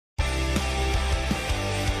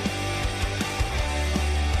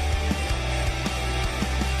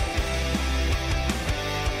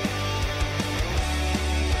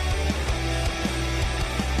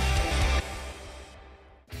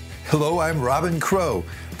Hello, I'm Robin Crow,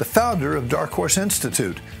 the founder of Dark Horse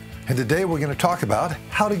Institute, and today we're going to talk about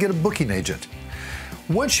how to get a booking agent.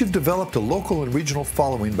 Once you've developed a local and regional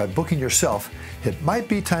following by booking yourself, it might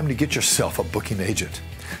be time to get yourself a booking agent.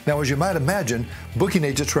 Now, as you might imagine, booking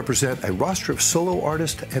agents represent a roster of solo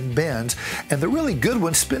artists and bands, and the really good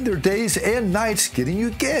ones spend their days and nights getting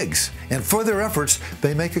you gigs. And for their efforts,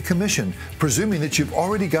 they make a commission, presuming that you've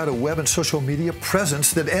already got a web and social media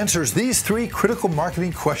presence that answers these three critical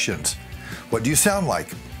marketing questions. What do you sound like?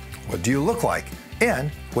 What do you look like?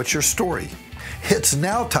 And what's your story? It's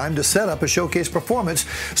now time to set up a showcase performance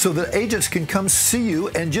so that agents can come see you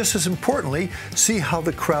and, just as importantly, see how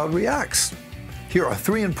the crowd reacts. Here are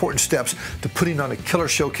three important steps to putting on a killer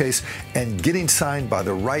showcase and getting signed by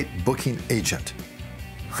the right booking agent.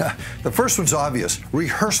 The first one's obvious: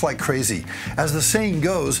 rehearse like crazy. As the saying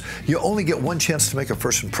goes, you only get one chance to make a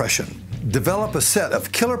first impression. Develop a set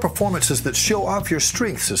of killer performances that show off your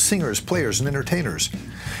strengths as singers, players, and entertainers.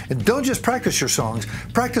 And don't just practice your songs,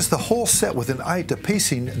 practice the whole set with an eye to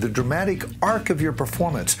pacing the dramatic arc of your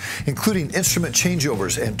performance, including instrument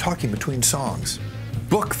changeovers and talking between songs.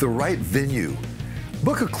 Book the right venue.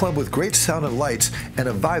 Book a club with great sound and lights and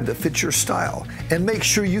a vibe that fits your style, and make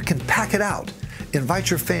sure you can pack it out. Invite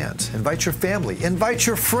your fans, invite your family, invite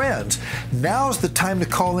your friends. Now's the time to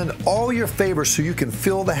call in all your favors so you can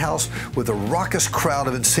fill the house with a raucous crowd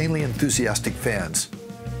of insanely enthusiastic fans.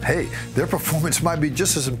 Hey, their performance might be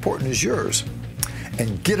just as important as yours.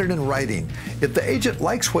 And get it in writing. If the agent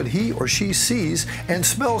likes what he or she sees and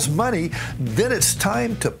smells money, then it's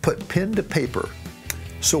time to put pen to paper.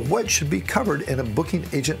 So what should be covered in a booking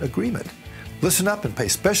agent agreement? Listen up and pay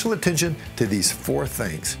special attention to these four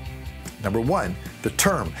things. Number one, the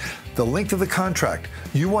term, the length of the contract.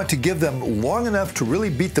 You want to give them long enough to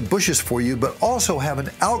really beat the bushes for you, but also have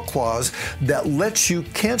an out clause that lets you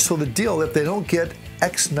cancel the deal if they don't get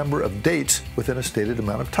X number of dates within a stated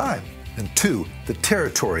amount of time. And two, the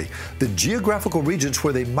territory, the geographical regions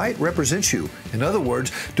where they might represent you. In other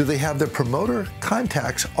words, do they have their promoter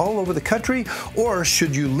contacts all over the country, or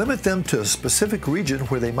should you limit them to a specific region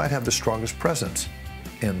where they might have the strongest presence?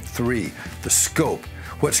 And three, the scope,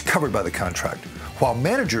 what's covered by the contract. While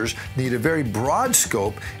managers need a very broad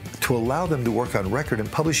scope to allow them to work on record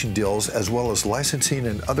and publishing deals as well as licensing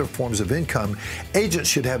and other forms of income, agents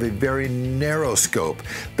should have a very narrow scope.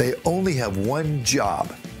 They only have one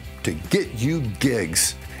job: to get you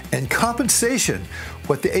gigs. And compensation,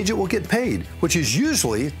 what the agent will get paid, which is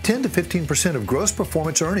usually 10 to 15% of gross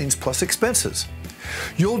performance earnings plus expenses.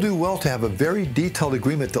 You'll do well to have a very detailed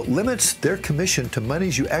agreement that limits their commission to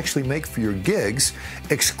monies you actually make for your gigs,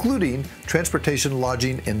 excluding transportation,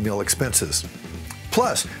 lodging, and meal expenses.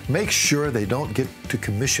 Plus, make sure they don't get to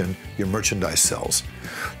commission your merchandise sales.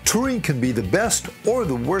 Touring can be the best or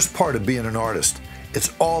the worst part of being an artist.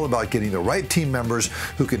 It's all about getting the right team members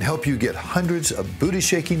who can help you get hundreds of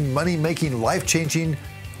booty-shaking, money-making, life-changing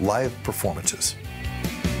live performances.